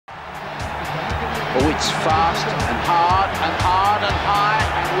Oh, it's fast and hard and hard and high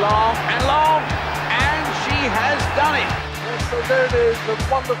and long, and she has done it. Yes, so there it is, the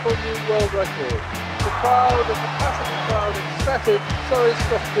wonderful new world record. The crowd, the capacity crowd, ecstatic, so is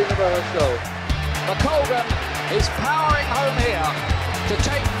Christina herself. McColgan is powering home here to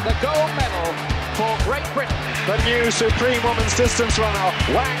take the gold medal for Great Britain. The new supreme women's distance runner,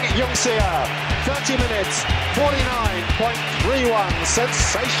 Wang Yongxia, 30 minutes, 49.31,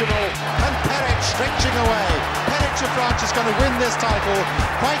 sensational. And Perich stretching away. Perich of France is going to win this title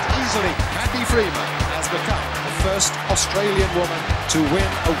quite easily. Kathy Freeman has become the first Australian woman to win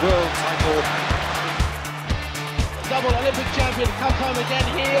a world title. Double Olympic champion comes home again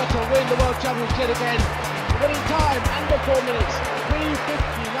here to win the World Championship again. Winning time under 4 minutes,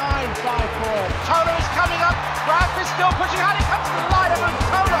 3:59.54. Tola is coming up, Graf is still pushing hard, it comes to the line, and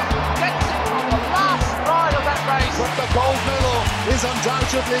Tola gets it on the last ride of that race. But the gold medal is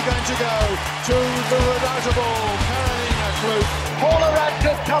undoubtedly going to go to the redoubtable Carolina Klug. Paula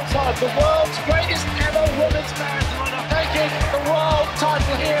Radcliffe comes home, the world's greatest ever women's marathon runner, taking the world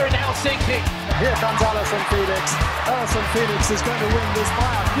title here in Helsinki. Here comes Alison Felix. Alison Felix is going to win this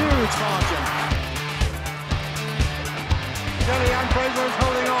by a huge margin. Kellyanne Fraser is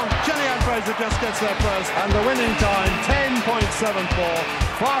holding on. Kellyanne Fraser just gets there first. And the winning time, 10.74.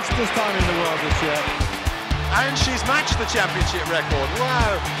 Fastest time in the world this year. And she's matched the championship record.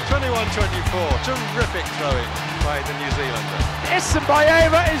 Wow, 21.24. Terrific throwing by the New Zealander.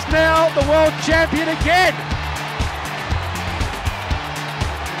 Essenbayeva is now the world champion again.